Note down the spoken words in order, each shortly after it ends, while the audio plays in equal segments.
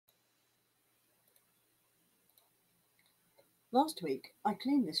Last week, I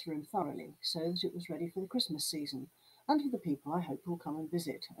cleaned this room thoroughly so that it was ready for the Christmas season and for the people I hope will come and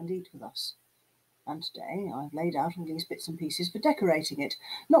visit and eat with us. And today I've laid out all these bits and pieces for decorating it,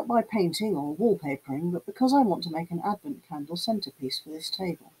 not by painting or wallpapering, but because I want to make an Advent candle centrepiece for this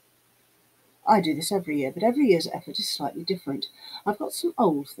table. I do this every year, but every year's effort is slightly different. I've got some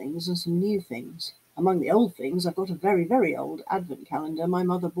old things and some new things. Among the old things, I've got a very, very old Advent calendar my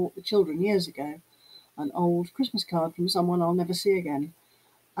mother bought the children years ago, an old Christmas card from someone I'll never see again,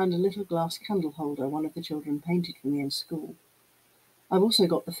 and a little glass candle holder one of the children painted for me in school. I've also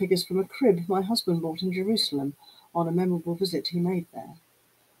got the figures from a crib my husband bought in Jerusalem on a memorable visit he made there.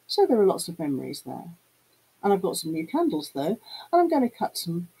 So there are lots of memories there. And I've got some new candles, though, and I'm going to cut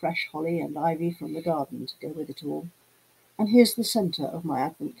some fresh holly and ivy from the garden to go with it all. And here's the centre of my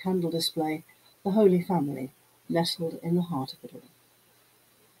Advent candle display, the Holy Family, nestled in the heart of it all.